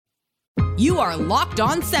You are Locked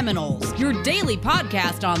On Seminoles, your daily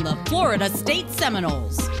podcast on the Florida State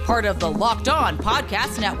Seminoles, part of the Locked On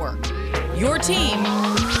Podcast Network. Your team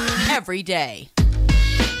every day.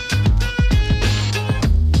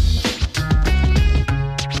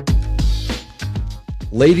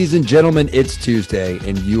 Ladies and gentlemen, it's Tuesday,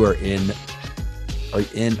 and you are in. I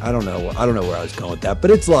don't know where I was going with that,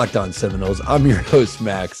 but it's Locked On Seminoles. I'm your host,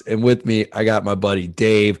 Max, and with me, I got my buddy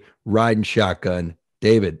Dave riding shotgun.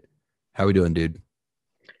 David, how we doing, dude?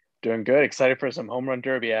 Doing good. Excited for some home run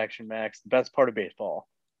derby action, Max. The best part of baseball.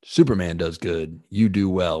 Superman does good. You do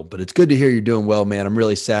well, but it's good to hear you're doing well, man. I'm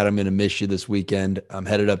really sad I'm going to miss you this weekend. I'm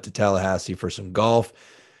headed up to Tallahassee for some golf,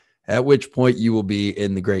 at which point you will be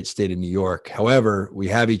in the great state of New York. However, we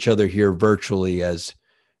have each other here virtually as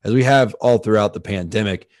we have all throughout the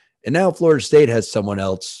pandemic. And now Florida State has someone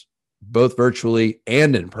else, both virtually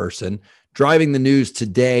and in person, driving the news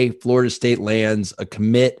today. Florida State lands a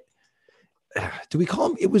commit. Do we call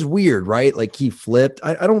him? It was weird, right? Like he flipped.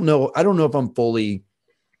 I don't know. I don't know if I'm fully.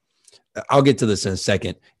 I'll get to this in a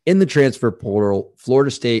second. In the transfer portal,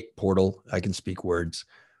 Florida State portal, I can speak words.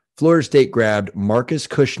 Florida State grabbed Marcus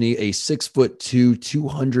Cushney, a 6'2",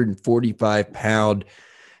 245-pound.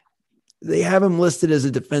 They have him listed as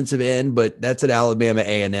a defensive end, but that's at Alabama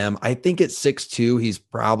A&M. I think at 6'2", he's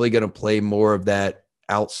probably going to play more of that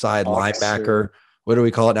outside linebacker. What do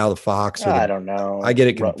we call it now? The Fox? I don't know. I get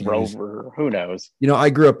it confused. Rover. Who knows? You know,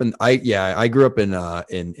 I grew up in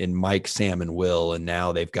Mike, Sam, and Will, and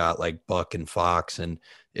now they've got like Buck and Fox, and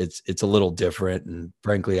it's a little different. And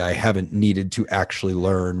frankly, I haven't needed to actually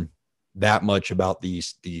learn that much about the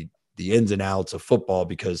ins and outs of football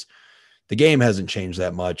because the game hasn't changed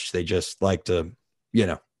that much. They just like to,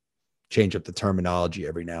 change up the terminology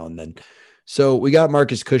every now and then. So we got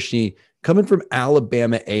Marcus Cushney coming from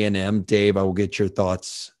Alabama A&M. Dave, I will get your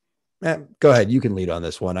thoughts. Go ahead. You can lead on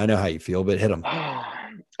this one. I know how you feel, but hit them. All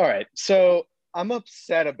right. So I'm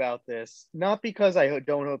upset about this, not because I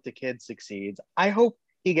don't hope the kid succeeds. I hope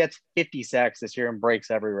he gets 50 sacks this year and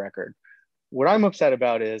breaks every record. What I'm upset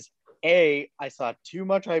about is, I saw too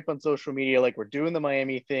much hype on social media, like we're doing the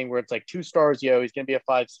Miami thing where it's like 2 stars, he's going to be a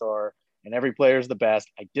 5-star, and every player is the best.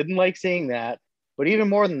 I didn't like seeing that. But even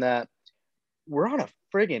more than that, we're on a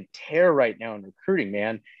friggin' tear right now in recruiting,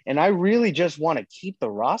 man. And I really just want to keep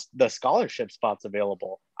the scholarship spots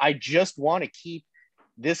available. I just want to keep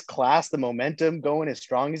this class, the momentum going as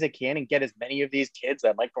strong as it can and get as many of these kids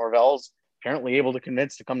that Mike Norvell's apparently able to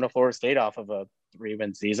convince to come to Florida State off of a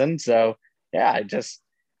 3-win season. So, yeah, I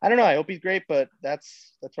don't know. I hope he's great, but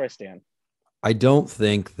that's where I stand. I don't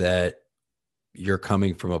think that you're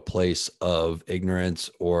coming from a place of ignorance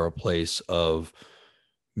or a place of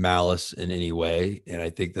malice in any way. And I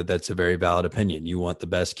think that that's a very valid opinion. You want the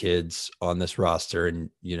best kids on this roster. And,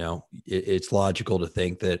 it's logical to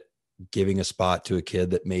think that giving a spot to a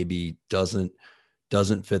kid that maybe doesn't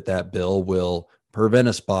fit that bill will prevent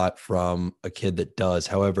a spot from a kid that does.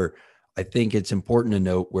 However, I think it's important to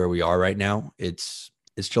note where we are right now. It's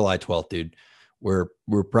July 12th, dude. We're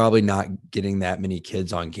probably not getting that many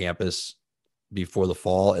kids on campus before the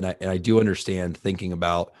fall. And I do understand thinking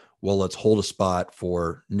about, well, let's hold a spot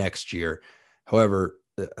for next year. However,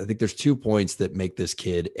 I think there's 2 points that make this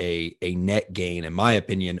kid a net gain, in my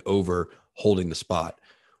opinion, over holding the spot.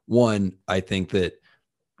 One, I think that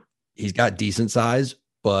he's got decent size,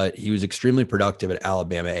 but he was extremely productive at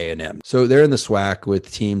Alabama A&M. So they're in the SWAC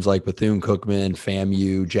with teams like Bethune-Cookman,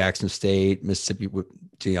 FAMU, Jackson State, Mississippi,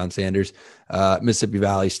 Deion Sanders, Mississippi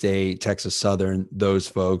Valley State, Texas Southern, those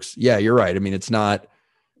folks. Yeah, you're right. I mean, it's not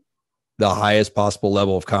the highest possible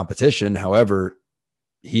level of competition. However,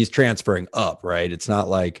 he's transferring up, right? It's not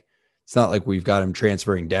like we've got him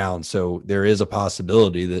transferring down. So there is a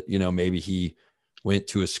possibility that, maybe he went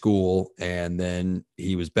to a school and then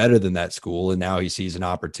he was better than that school. And now he sees an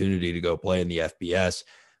opportunity to go play in the FBS.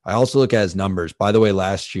 I also look at his numbers. By the way,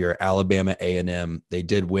 last year, Alabama A&M, they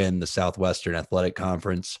did win the Southwestern Athletic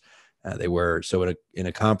Conference. In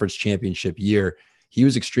a conference championship year, he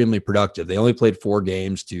was extremely productive. They only played 4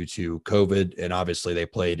 games due to COVID, and obviously they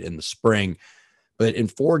played in the spring. But in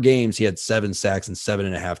 4 games, he had 7 sacks and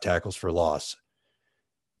 7.5 tackles for loss.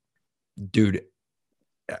 Dude,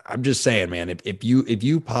 I'm just saying, man, if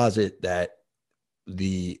you posit that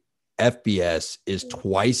the FBS is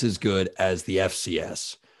twice as good as the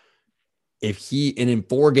FCS, in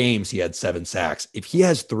 4 games he had 7 sacks. If he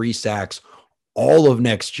has 3 sacks all of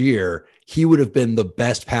next year, he would have been the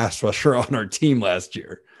best pass rusher on our team last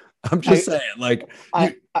year. I'm just saying,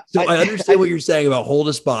 I understand what you're saying about hold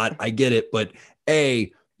a spot. I get it. But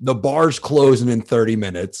the bar's closing in 30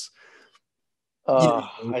 minutes.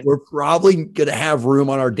 I We're probably going to have room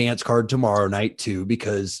on our dance card tomorrow night too,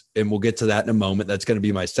 and we'll get to that in a moment. That's going to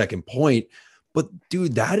be my second point. But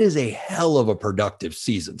dude, that is a hell of a productive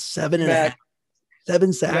season. Max,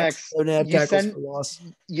 7 sacks, Max, 7.5 tackles for loss.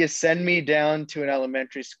 You send me down to an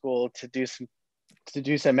elementary school to do some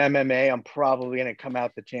MMA. I'm probably going to come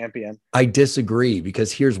out the champion. I disagree,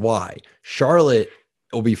 because here's why. Charlotte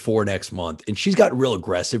will be 4 next month, and she's gotten real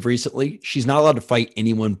aggressive recently. She's not allowed to fight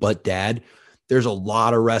anyone but dad. There's a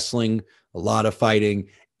lot of wrestling, a lot of fighting.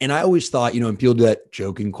 And I always thought, and people do that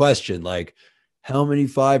joking question, like, how many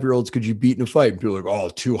 5-year-olds could you beat in a fight? And people are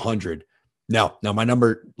like, 200. No, my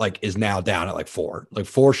number is now down at 4.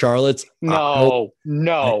 4 Charlottes. No.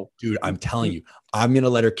 Dude, I'm telling you, I'm going to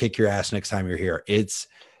let her kick your ass next time you're here.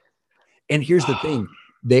 And here's the thing.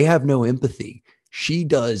 They have no empathy. She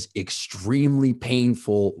does extremely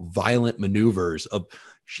painful, violent maneuvers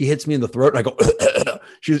she hits me in the throat and I go,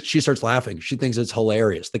 she starts laughing. She thinks it's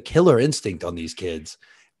hilarious. The killer instinct on these kids.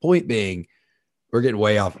 Point being, we're getting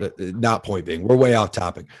way off, not point being, we're way off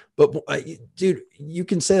topic. But dude, you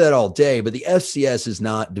can say that all day, but the FCS is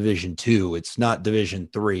not Division II. It's not Division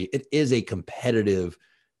III. It is a competitive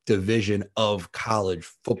division of college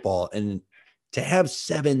football. And to have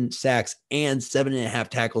 7 sacks and 7.5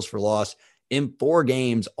 tackles for loss in 4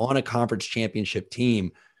 games on a conference championship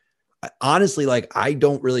team, honestly, I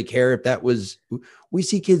don't really care if that was, we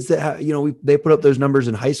see kids that, they put up those numbers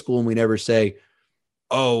in high school and we never say,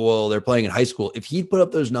 oh, well, they're playing in high school. If he'd put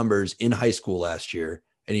up those numbers in high school last year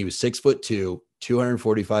and he was 6'2",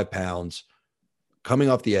 245 pounds, coming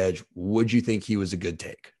off the edge, would you think he was a good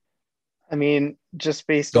take? I mean, just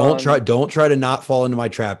based don't try to not fall into my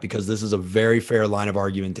trap, because this is a very fair line of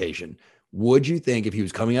argumentation. Would you think if he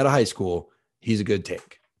was coming out of high school, he's a good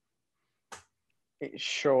take?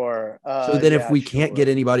 Sure. So then if we can't get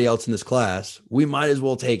anybody else in this class, we might as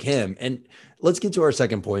well take him. And let's get to our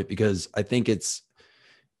second point, because I think it's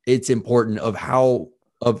important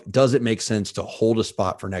of does it make sense to hold a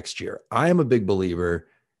spot for next year? I am a big believer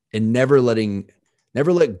in never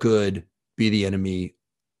let good be the enemy,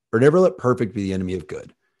 or never let perfect be the enemy of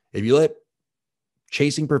good. If you let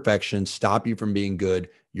chasing perfection stop you from being good,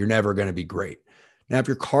 you're never going to be great. Now, if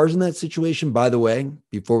your car's in that situation, by the way,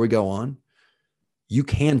 before we go on, you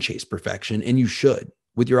can chase perfection, and you should.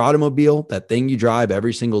 With your automobile, that thing you drive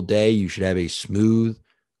every single day, you should have a smooth,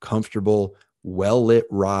 comfortable, well-lit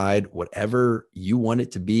ride. Whatever you want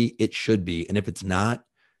it to be, it should be. And if it's not,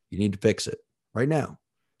 you need to fix it right now.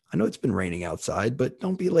 I know it's been raining outside, but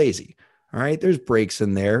don't be lazy. All right. There's breaks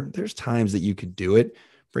in there. There's times that you could do it.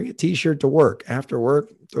 Bring a t-shirt to work. After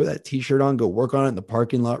work, throw that t-shirt on, go work on it in the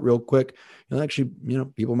parking lot real quick. Actually,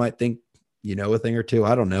 people might think, a thing or two.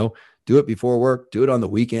 I don't know. Do it before work, do it on the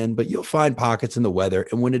weekend, but you'll find pockets in the weather.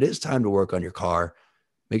 And when it is time to work on your car,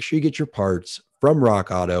 make sure you get your parts from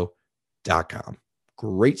rockauto.com.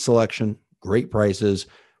 Great selection, great prices,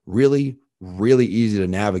 really, really easy to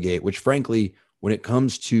navigate, which frankly, when it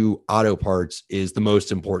comes to auto parts, is the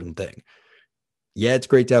most important thing. Yeah, it's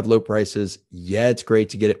great to have low prices. Yeah, it's great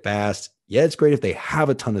to get it fast. Yeah, it's great if they have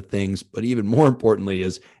a ton of things, but even more importantly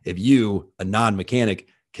is if you, a non-mechanic,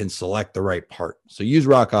 can select the right part. So use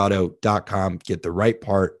rockauto.com, get the right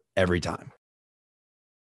part every time.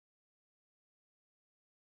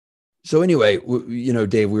 So anyway,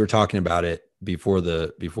 Dave, we were talking about it before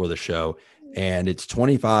the show, and it's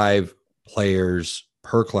 25 players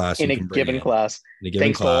per class in a given class.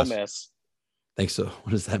 Thanks to Ole Miss. Thanks. So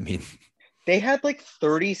what does that mean? They had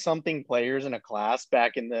 30 something players in a class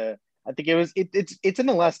back in the, I think it's in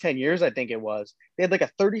the last 10 years. I think it was. They had a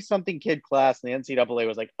 30-something kid class, and the NCAA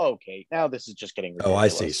was like, okay, now this is just getting ridiculous. Oh, I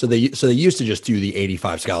see. So they used to just do the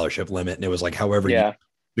 85 scholarship limit, and it was however,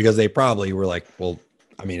 because they probably were like, well,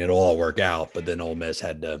 I mean, it'll all work out. But then Ole Miss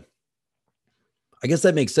had to. I guess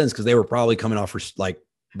that makes sense, because they were probably coming off for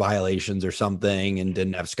violations or something and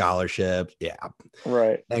didn't have scholarships. Yeah,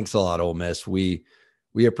 right. Thanks a lot, Ole Miss. We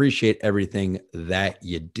appreciate everything that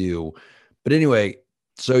you do. But anyway.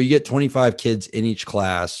 So you get 25 kids in each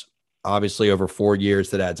class, obviously over 4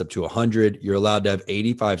 years, that adds up to 100. You're allowed to have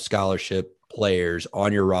 85 scholarship players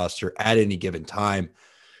on your roster at any given time.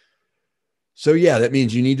 So yeah, that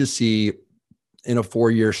means you need to see in a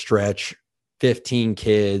 4-year stretch, 15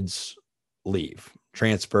 kids leave,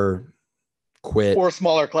 transfer, quit. Or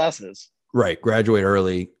smaller classes. Right. Graduate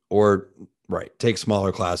early or take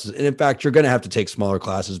smaller classes. And in fact, you're going to have to take smaller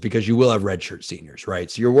classes because you will have redshirt seniors,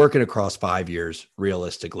 right? So you're working across 5 years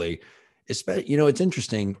realistically. It's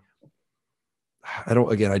interesting. I don't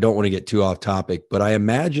want to get too off topic, but I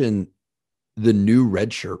imagine the new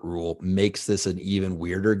redshirt rule makes this an even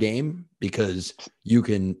weirder game, because you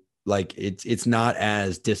can like it's not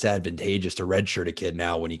as disadvantageous to redshirt a kid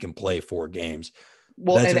now when he can play 4 games.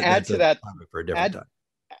 Well, and That's a topic for a different time.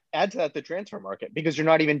 Add to that the transfer market, because you're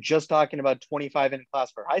not even just talking about 25 in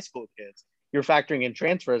class for high school kids. You're factoring in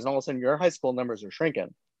transfers, and all of a sudden your high school numbers are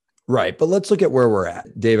shrinking. Right. But let's look at where we're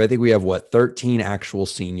at. Dave, I think we have 13 actual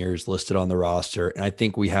seniors listed on the roster. And I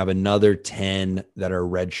think we have another 10 that are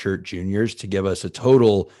redshirt juniors to give us a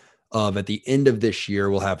total of, at the end of this year,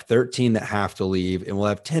 we'll have 13 that have to leave, and we'll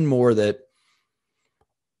have 10 more that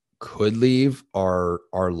could leave, are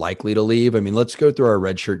likely to leave. I mean, let's go through our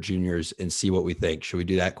redshirt juniors and see what we think. Should we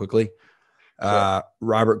do that quickly? Sure.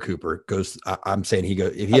 Robert Cooper goes. I'm saying he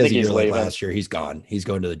goes. If he has a year like last year, he's gone. He's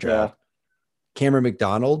going to the draft. Yeah. Cameron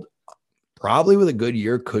McDonald, probably with a good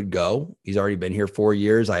year, could go. He's already been here 4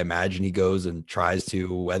 years. I imagine he goes and tries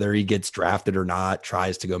to, whether he gets drafted or not,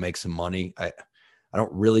 tries to go make some money. I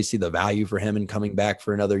don't really see the value for him in coming back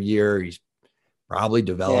for another year. He's probably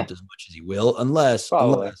developed as much as he will, unless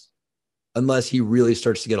he really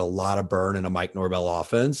starts to get a lot of burn in a Mike Norvell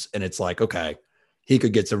offense. And it's like, okay, he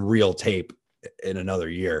could get some real tape in another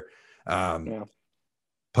year.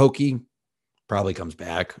 Pokey probably comes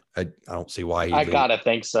back. I don't see why I gotta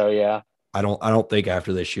think so. Yeah. I don't think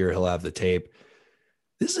after this year he'll have the tape.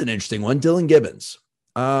 This is an interesting one. Dylan Gibbons.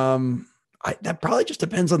 That probably just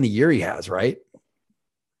depends on the year he has, right?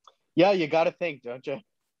 Yeah, you got to think, don't you?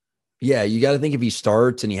 Yeah, you got to think if he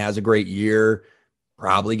starts and he has a great year,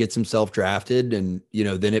 probably gets himself drafted. And,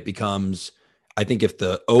 then it becomes, I think if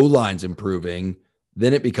the O-line's improving,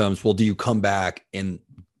 then it becomes, well, do you come back and,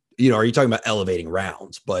 are you talking about elevating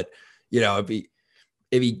rounds? But, if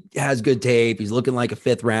he has good tape, he's looking like a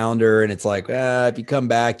 5th rounder, and it's like, if you come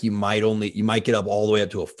back, you might get up all the way up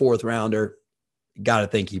to a 4th rounder. Got to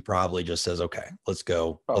think he probably just says, okay, let's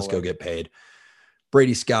go get paid.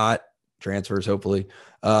 Brady Scott transfers, hopefully.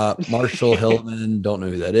 Marshall Hillman, don't know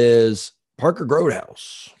who that is. Parker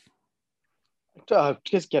Grodehouse.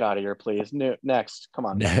 Just get out of here, please. Next, come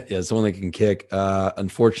on. Yeah, someone that can kick.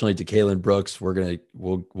 Unfortunately, to Kalen Brooks,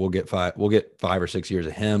 we'll get 5 or 6 years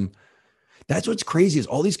of him. That's what's crazy is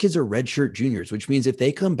all these kids are redshirt juniors, which means if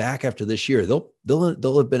they come back after this year,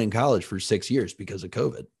 they'll have been in college for 6 years because of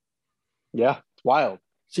COVID. Yeah, it's wild.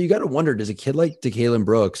 So you got to wonder, does a kid like DeKalen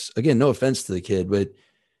Brooks, again, no offense to the kid, but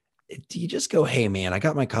do you just go, hey, man, I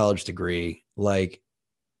got my college degree. Like,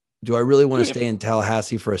 do I really want to stay in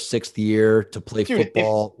Tallahassee for a 6th year to play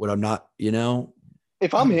football when I'm not,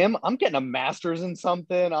 If I'm him, I'm getting a master's in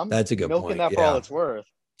something. That's a good milking point. That for all it's worth.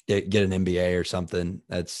 Get an MBA or something.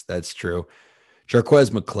 That's true.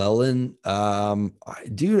 Jarquez McClellan.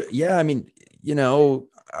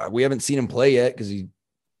 We haven't seen him play yet because he's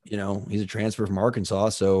a transfer from Arkansas.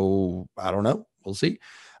 So I don't know. We'll see.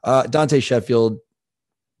 Dante Sheffield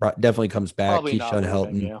definitely comes back. Probably Keyshawn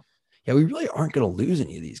Helton. Yeah, we really aren't going to lose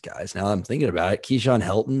any of these guys. Now I'm thinking about it. Keyshawn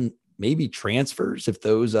Helton maybe transfers if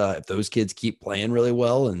those kids keep playing really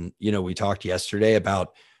well. And, we talked yesterday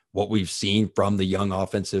about what we've seen from the young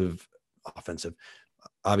offensive,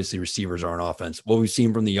 obviously receivers aren't offense. What we've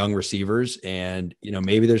seen from the young receivers, and,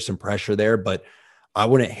 maybe there's some pressure there, but I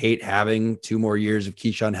wouldn't hate having 2 more years of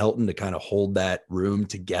Keyshawn Helton to kind of hold that room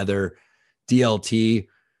together. DLT,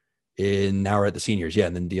 and now we're at the seniors. Yeah.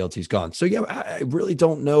 And then DLT's gone. So yeah, I really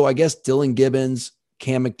don't know. I guess Dylan Gibbons,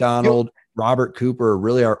 Cam McDonald, Robert Cooper are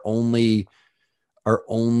really our only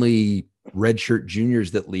redshirt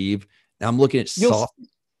juniors that leave. Now I'm looking at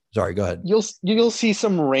Sorry, go ahead. You'll see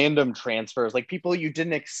some random transfers, like people you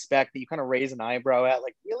didn't expect that you kind of raise an eyebrow at,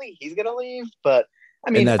 like, really, he's going to leave? But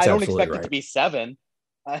I mean, I don't expect it to be 7.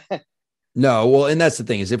 No, well, and that's the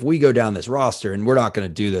thing is if we go down this roster, and we're not going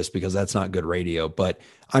to do this because that's not good radio, but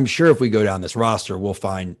I'm sure if we go down this roster, we'll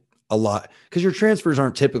find a lot, because your transfers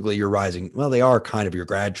aren't typically your rising. Well, they are kind of your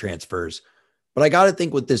grad transfers, but I got to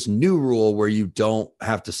think with this new rule where you don't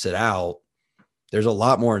have to sit out, there's a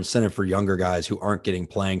lot more incentive for younger guys who aren't getting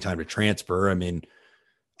playing time to transfer. I mean,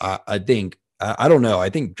 I don't know. I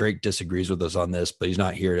think Drake disagrees with us on this, but he's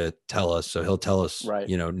not here to tell us. So he'll tell us, right,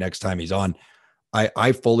 next time he's on.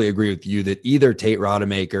 I fully agree with you that either Tate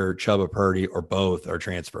Rodemaker, Chubba Purdy, or both are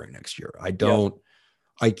transferring next year.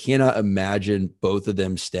 I cannot imagine both of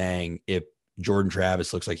them staying if Jordan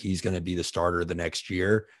Travis looks like he's going to be the starter the next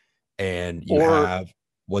year, and you have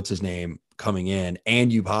what's his name coming in,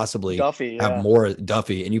 and you possibly have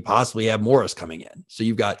Duffy, and you possibly have Morris coming in. So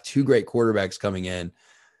you've got 2 great quarterbacks coming in.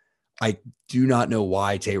 I do not know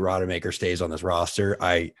why Tate Rodemaker stays on this roster.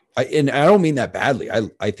 And I don't mean that badly.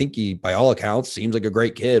 I think he, by all accounts, seems like a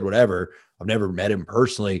great kid, whatever. I've never met him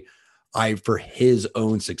personally. For his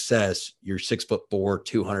own success, you're 6'4",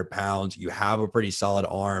 200 pounds. You have a pretty solid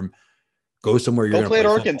arm. Go somewhere you're going to play at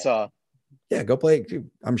Arkansas. Yeah, go play.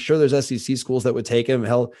 I'm sure there's SEC schools that would take him.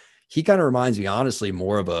 Hell, he kind of reminds me, honestly,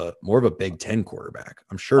 more of a Big Ten quarterback.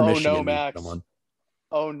 I'm sure Oh no, Michigan needs Max. someone.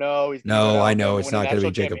 Oh no, he's gonna go No, to I know Alabama, it's win a not going to be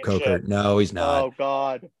national Jacob Coker. championship. No, he's not. Oh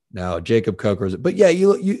God. No, Jacob Coker. But yeah,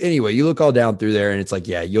 you anyway. You look all down through there, and it's like,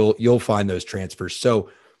 yeah, you'll find those transfers. So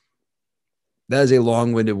that is a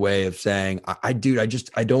long-winded way of saying, I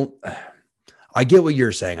don't. I get what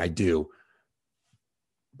you're saying. I do.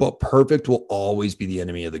 But perfect will always be the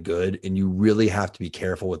enemy of the good. And you really have to be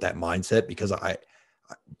careful with that mindset because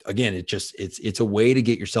again, it's a way to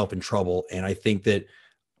get yourself in trouble. And I think that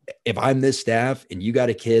if I'm this staff and you got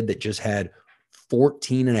a kid that just had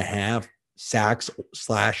 14 and a half sacks /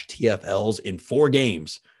 TFLs in 4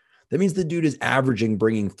 games, that means the dude is averaging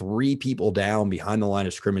bringing 3 people down behind the line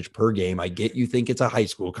of scrimmage per game. I get you think it's a high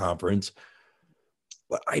school conference,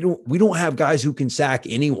 but we don't have guys who can sack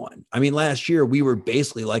anyone. I mean, last year we were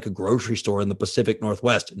basically like a grocery store in the Pacific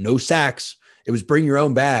Northwest. No sacks. It was bring your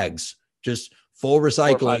own bags, just full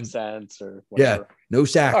recycling. 5 cents or whatever. Yeah, no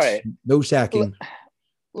sacks, All right. no sacking.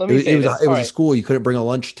 Let me say this. It was a school you couldn't bring a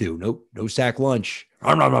lunch to. Nope, no sack lunch.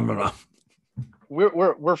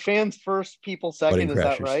 We're fans first, people second. Is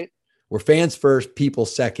that right? We're fans first, people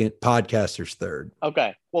second, podcasters third.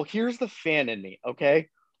 Okay. Well, here's the fan in me. Okay.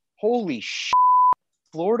 Holy shit.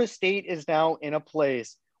 Florida State is now in a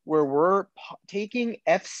place where we're taking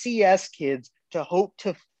FCS kids to hope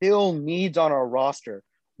to fill needs on our roster.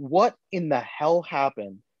 What in the hell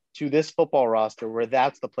happened to this football roster where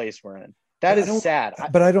that's the place we're in? That is sad.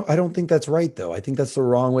 But I don't think that's right though. I think that's the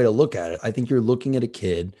wrong way to look at it. I think you're looking at a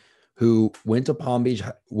kid who went to Palm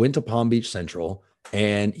Beach Central,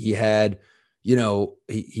 and he had,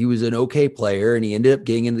 he was an okay player and he ended up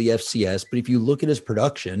getting into the FCS. But if you look at his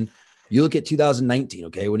production, you look at 2019,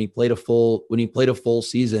 okay, when he played a full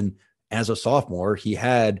season as a sophomore, he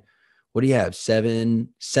had, what do you have? Seven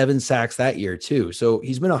sacks that year too. So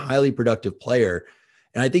he's been a highly productive player.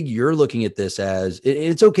 And I think you're looking at this as,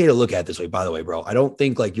 it's okay to look at it this way, by the way, bro. I don't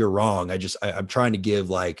think like you're wrong. I'm trying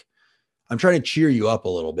to I'm trying to cheer you up a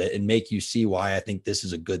little bit and make you see why I think this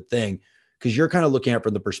is a good thing. Because you're kind of looking at it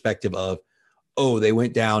from the perspective of, oh, they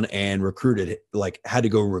went down and recruited, like had to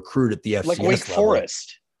go recruit at the FCS like Wake level.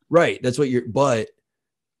 Forest. Right. That's what but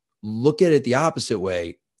look at it the opposite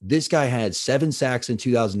way. This guy had 7 sacks in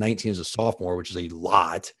 2019 as a sophomore, which is a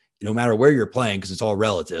lot, no matter where you're playing, because it's all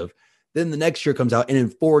relative. Then the next year comes out and in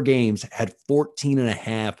 4 games had 14 and a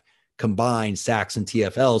half combined sacks and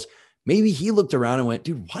TFLs. Maybe he looked around and went,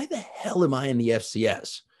 dude, why the hell am I in the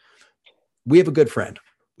FCS? We have a good friend.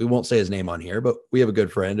 We won't say his name on here, but we have a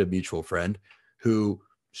good friend, a mutual friend, who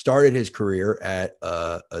started his career at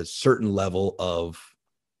a certain level of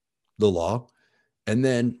the law. And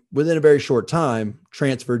then within a very short time,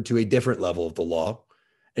 transferred to a different level of the law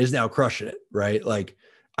and is now crushing it, right? Like,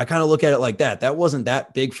 I kind of look at it like that. That wasn't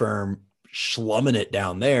that big firm slumming it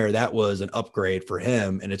down there. That was an upgrade for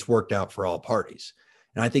him, and it's worked out for all parties.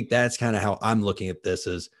 And I think that's kind of how I'm looking at this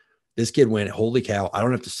is this kid went, holy cow, I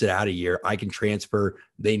don't have to sit out a year. I can transfer.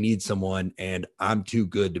 They need someone, and I'm too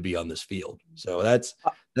good to be on this field. So that's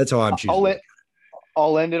how I'm choosing.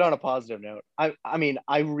 I'll end it on a positive note. I mean,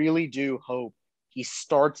 I really do hope he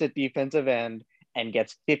starts at defensive end and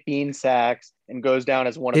gets 15 sacks and goes down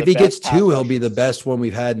as one of the best. If he gets 2, he'll be the best one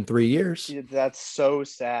we've had in 3 years. That's so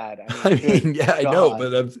sad. I know,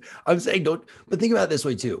 but I'm saying don't. But think about it this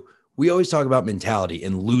way too. We always talk about mentality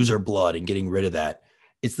and loser blood and getting rid of that.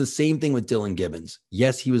 It's the same thing with Dylan Gibbons.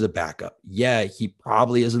 Yes, he was a backup. Yeah, he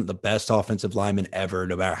probably isn't the best offensive lineman ever,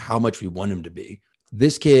 no matter how much we want him to be.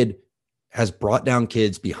 This kid has brought down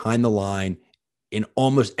kids behind the line in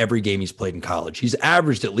almost every game he's played in college. He's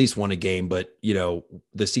averaged at least 1 a game, but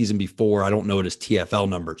the season before, I don't know what his TFL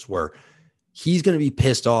numbers were. He's going to be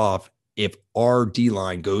pissed off if our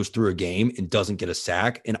D-line goes through a game and doesn't get a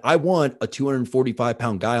sack. And I want a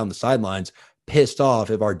 245-pound guy on the sidelines pissed off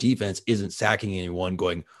if our defense isn't sacking anyone,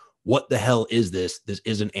 going, what the hell is this? This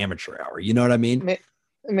isn't amateur hour. You know what I mean?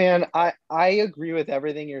 Man, I agree with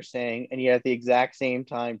everything you're saying. And yet at the exact same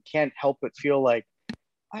time, can't help but feel like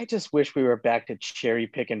I just wish we were back to cherry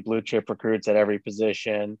picking blue chip recruits at every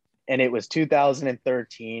position. And it was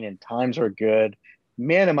 2013 and times were good.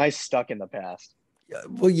 Man, am I stuck in the past.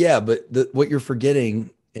 Well, yeah, but what you're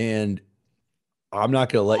forgetting, and I'm not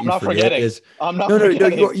going to let you forget, is I'm not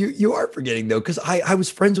forgetting. No, you are forgetting though, because I was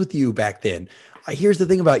friends with you back then. Here's the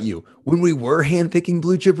thing about you: when we were handpicking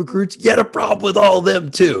blue chip recruits, you had a problem with all of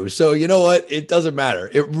them too. So you know what? It doesn't matter.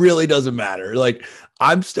 It really doesn't matter. Like,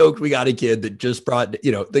 I'm stoked we got a kid that just brought.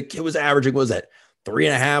 The kid was averaging, what was that,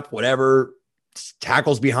 3.5, whatever,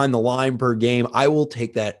 tackles behind the line per game. I will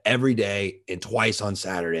take that every day and twice on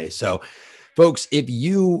Saturday. So, folks, if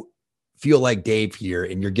you feel like Dave here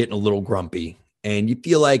and you're getting a little grumpy and you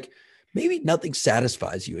feel like maybe nothing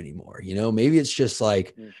satisfies you anymore. Maybe it's just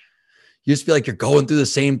like, you just feel like you're going through the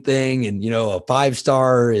same thing. And, a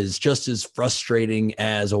 5-star is just as frustrating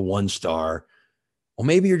as a 1-star. Well,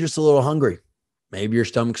 maybe you're just a little hungry. Maybe your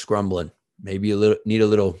stomach's grumbling. Maybe you need a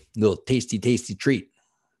little tasty treat.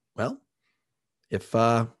 Well, if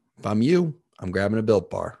I'm you, I'm grabbing a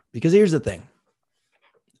Built Bar, because here's the thing.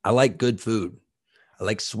 I like good food. I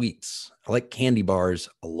like sweets. I like candy bars.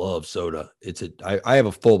 I love soda. I have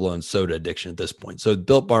a full-blown soda addiction at this point. So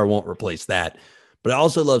Built Bar won't replace that. But I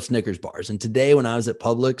also love Snickers bars. And today when I was at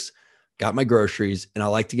Publix, got my groceries, and I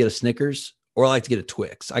like to get a Snickers or I like to get a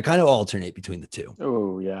Twix. I kind of alternate between the two.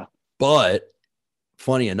 Oh, yeah. But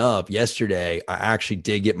funny enough, yesterday I actually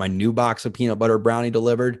did get my new box of peanut butter brownie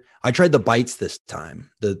delivered. I tried the bites this time.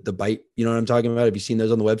 The bite, you know what I'm talking about? Have you seen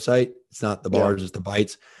those on the website? It's not the bars, it's the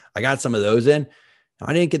bites. I got some of those in.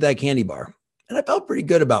 I didn't get that candy bar, and I felt pretty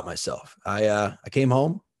good about myself. I came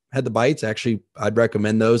home, had the bites. Actually, I'd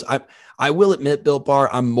recommend those. I will admit, Built Bar,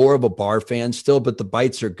 I'm more of a bar fan still, but the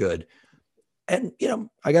bites are good. And,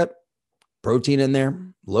 I got protein in there,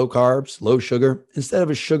 low carbs, low sugar, instead of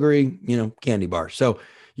a sugary, candy bar. So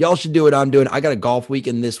y'all should do what I'm doing. I got a golf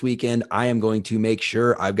weekend this weekend. I am going to make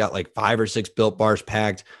sure I've got like 5 or 6 Built Bars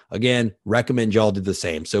packed. Again, recommend y'all do the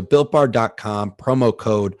same. So BuiltBar.com, promo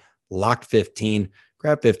code LOCKED15.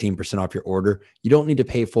 Grab 15% off your order. You don't need to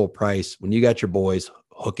pay full price when you got your boys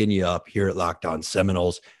hooking you up here at Locked On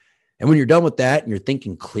Seminoles. And when you're done with that and you're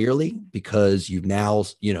thinking clearly because you've now,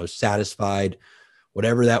 satisfied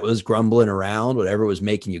whatever that was grumbling around, whatever was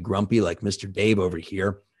making you grumpy, like Mr. Dave over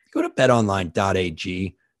here, go to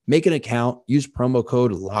betonline.ag, make an account, use promo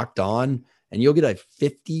code Locked On, and you'll get a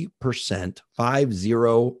 50%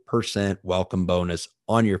 welcome bonus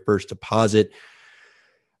on your first deposit.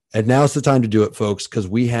 And now's the time to do it, folks, because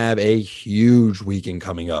we have a huge weekend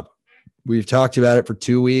coming up. We've talked about it for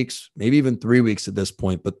 2 weeks, maybe even 3 weeks at this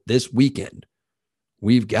point. But this weekend,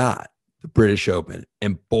 we've got the British Open.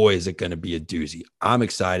 And boy, is it going to be a doozy. I'm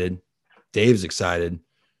excited. Dave's excited.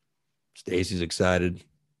 Stacy's excited.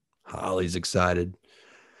 Holly's excited.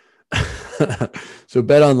 So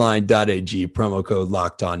betonline.ag, promo code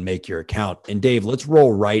Locked On, make your account. And Dave, let's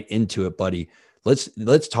roll right into it, buddy.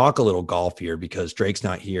 Let's talk a little golf here because Drake's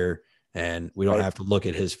not here and we don't have to look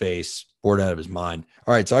at his face bored out of his mind.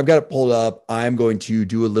 All right, so I've got it pulled up. I'm going to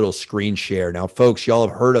do a little screen share. Now, folks, y'all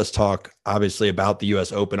have heard us talk obviously about the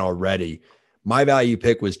US Open already. My value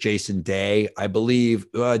pick was Jason Day. I believe,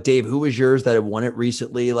 Dave, who was yours that had won it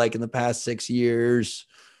recently, like in the past 6 years?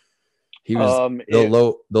 He was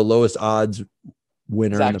the lowest odds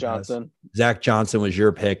winner. Zach Johnson. Zach Johnson was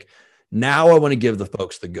your pick. Now I want to give the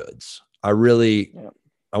folks the goods. I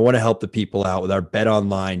want to help the people out with our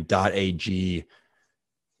betonline.ag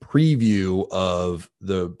preview of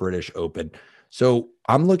the British Open. So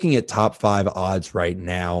I'm looking at top 5 odds right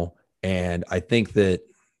now, and I think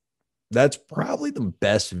that's probably the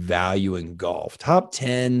best value in golf. Top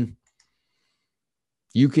 10,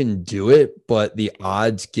 you can do it, but the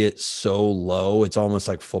odds get so low. It's almost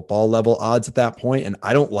like football level odds at that point. And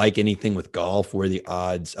I don't like anything with golf where the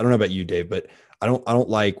odds, I don't know about you, Dave, but I don't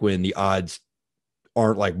like when the odds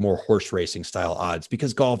aren't like more horse racing style odds,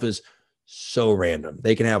 because golf is so random.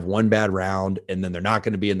 They can have one bad round and then they're not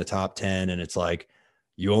going to be in the top 10. And it's like,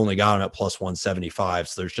 you only got them at plus 175.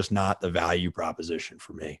 So there's just not the value proposition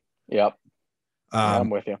for me. Yep. I'm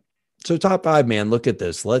with you. So top 5, man, look at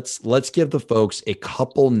this. Let's give the folks a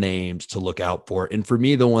couple names to look out for. And for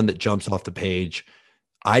me, the one that jumps off the page,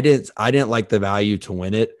 I didn't like the value to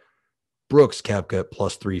win it. Brooks Koepka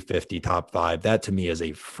plus 350, top 5. That to me is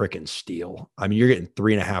a freaking steal. I mean, you're getting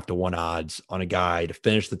 3.5 to 1 odds on a guy to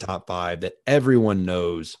finish the top 5 that everyone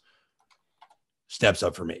knows steps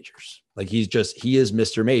up for majors. Like he is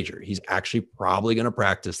Mr. Major. He's actually probably going to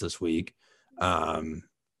practice this week.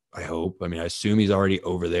 I hope. I mean, I assume he's already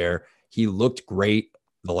over there. He looked great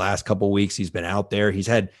the last couple of weeks he's been out there. He's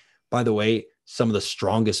had, by the way, some of the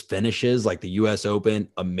strongest finishes, like the US Open,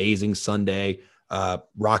 amazing Sunday.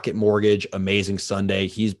 Rocket Mortgage, amazing Sunday.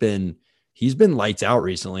 He's been lights out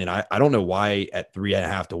recently, and I don't know why at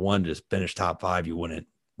 3.5 to 1 to finish top 5 you wouldn't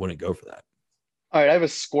go for that. All right, I have a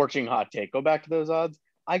scorching hot take. Go back to those odds.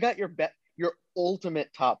 I got your ultimate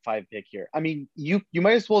top 5 pick here. I mean, you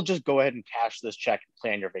might as well just go ahead and cash this check and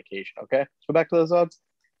plan your vacation. Okay, let's go back to those odds.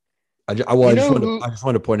 I just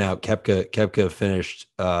wanted to point out Koepka finished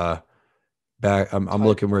back. I'm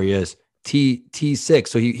looking where he is. T6.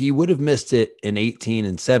 So he would have missed it in 18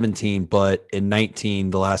 and 17, but in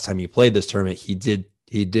 19, the last time he played this tournament, he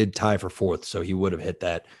did tie for 4th. So he would have hit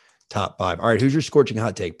that top 5. All right, who's your scorching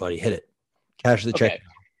hot take, buddy? Hit it. Cash the check.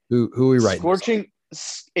 Who are we writing? Scorching.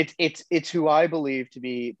 It's who I believe to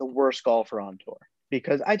be the worst golfer on tour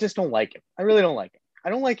because I just don't like him. I really don't like him.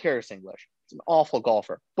 I don't like Harris English. He's an awful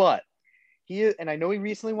golfer, but he is, and I know he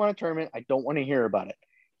recently won a tournament. I don't want to hear about it.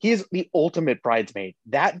 He is the ultimate bridesmaid.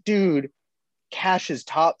 That dude cashes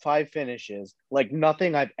top 5 finishes like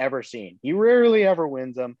nothing I've ever seen. He rarely ever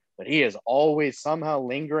wins them, but he is always somehow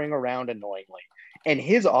lingering around annoyingly. And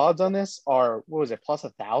his odds on this are, what was it, plus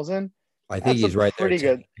 1,000? I think he's right there. Pretty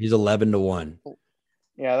good. He's 11-1.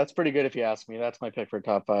 Yeah, that's pretty good if you ask me. That's my pick for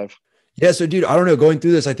top 5. Yeah, so dude, I don't know. Going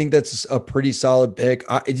through this, I think that's a pretty solid pick.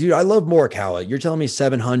 Dude, I love Morikawa. You're telling me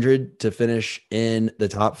 700 to finish in the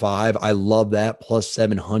top 5. I love that. Plus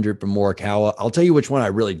 700 from Morikawa. I'll tell you which one I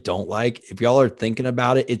really don't like. If y'all are thinking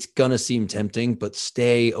about it, it's gonna seem tempting, but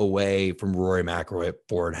stay away from Rory McIlroy at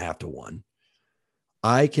 4.5 to 1.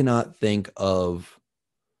 I cannot think of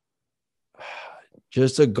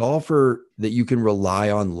just a golfer that you can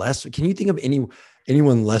rely on less. Can you think of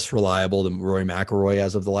anyone less reliable than Rory McIlroy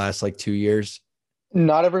as of the last 2 years?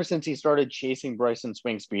 Not ever since he started chasing Bryson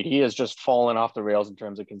swing speed. He has just fallen off the rails in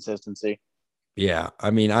terms of consistency. Yeah.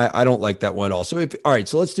 I mean, I don't like that one at all. So all right,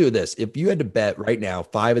 so let's do this. If you had to bet right now,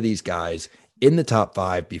 5 of these guys in the top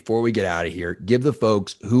 5 before we get out of here, give the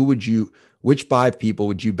folks which 5 people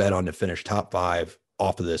would you bet on to finish top 5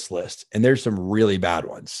 off of this list? And there's some really bad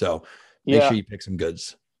ones. So make sure you pick some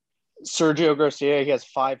goods. Sergio Garcia, he has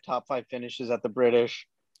 5 top 5 finishes at the British.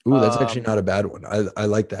 Ooh, that's actually not a bad one. I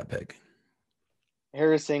like that pick.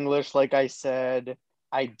 Harris English, like I said,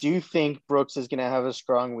 I do think Brooks is going to have a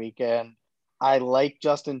strong weekend. I like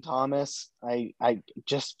Justin Thomas. I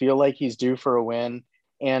just feel like he's due for a win.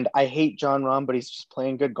 And I hate Jon Rahm, but he's just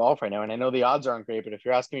playing good golf right now. And I know the odds aren't great, but if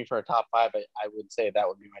you're asking me for a top 5, I would say that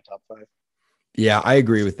would be my top 5. Yeah, I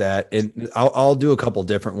agree with that. And I'll do a couple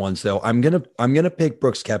different ones though. I'm gonna pick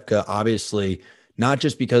Brooks Koepka, obviously, not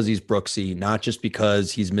just because he's Brooksy, not just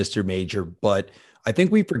because he's Mr. Major, but I think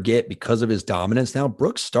we forget because of his dominance now,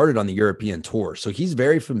 Brooks started on the European tour. So he's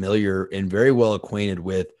very familiar and very well acquainted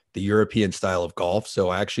with the European style of golf. So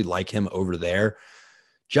I actually like him over there.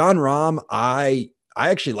 Jon Rahm, I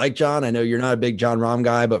actually like John. I know you're not a big Jon Rahm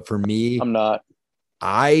guy, but for me, I'm not.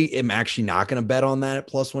 I am actually not going to bet on that at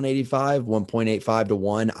plus 185, 1.85 to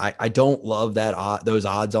 1. I don't love those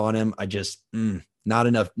odds on him. I just not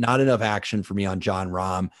enough action for me on Jon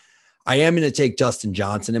Rahm. I am going to take Dustin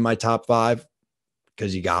Johnson in my top 5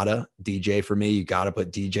 because you gotta DJ for me. You gotta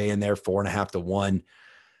put DJ in there, 4.5 to 1.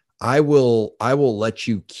 I will let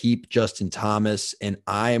you keep Justin Thomas, and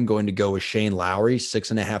I am going to go with Shane Lowry,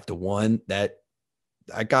 6.5 to 1. That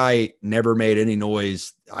guy never made any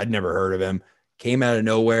noise. I'd never heard of him. Came out of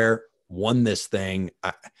nowhere, won this thing.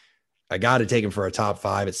 I got to take him for a top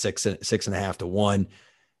 5 at 6.5 to 1.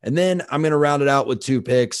 And then I'm going to round it out with 2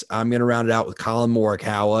 picks. I'm going to round it out with Colin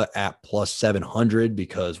Morikawa at plus 700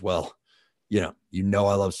 because, well, you know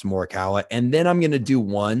I love some Morikawa. And then I'm going to do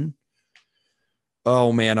one.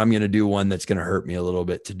 Oh, man, I'm going to do one that's going to hurt me a little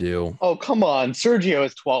bit to do. Oh, come on. Sergio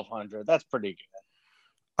is 1,200. That's pretty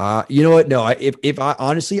good. You know what? No, if I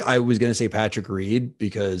honestly, I was going to say Patrick Reed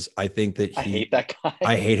because I think that I hate that guy.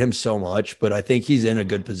 I hate him so much, but I think he's in a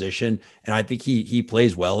good position and I think he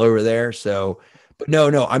plays well over there. So, but no,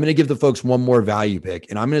 I'm going to give the folks one more value pick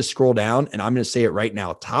and I'm going to scroll down and I'm going to say it right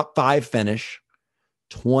now. Top 5 finish,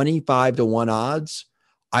 25 to 1 odds.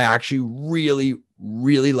 I actually really,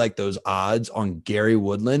 really like those odds on Gary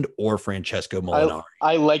Woodland or Francesco Molinari.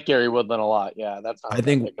 I like Gary Woodland a lot. Yeah, that's not I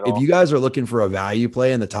think if you guys are looking for a value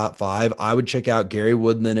play in the top 5, I would check out Gary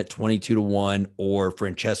Woodland at 22 to 1 or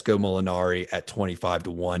Francesco Molinari at 25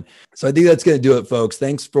 to 1. So I think that's going to do it, folks.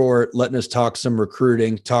 Thanks for letting us talk some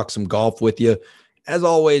recruiting, talk some golf with you. As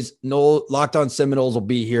always, no Locked On Seminoles will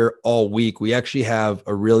be here all week. We actually have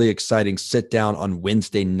a really exciting sit down on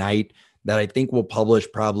Wednesday night that I think we'll publish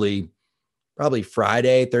probably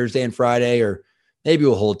Friday, Thursday and Friday, or maybe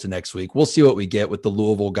we'll hold it to next week. We'll see what we get with the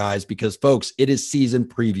Louisville guys because, folks, it is season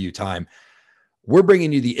preview time. We're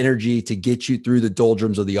bringing you the energy to get you through the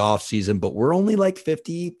doldrums of the offseason, but we're only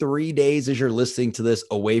 53 days as you're listening to this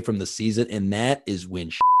away from the season, and that is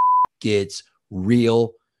when gets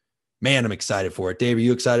real. Man, I'm excited for it. Dave, are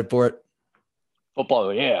you excited for it?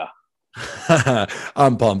 Football, yeah.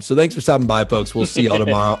 I'm pumped. So thanks for stopping by, folks. We'll see y'all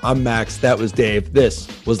tomorrow. I'm Max. That was Dave. This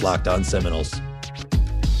was Locked On Seminoles.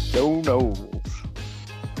 No.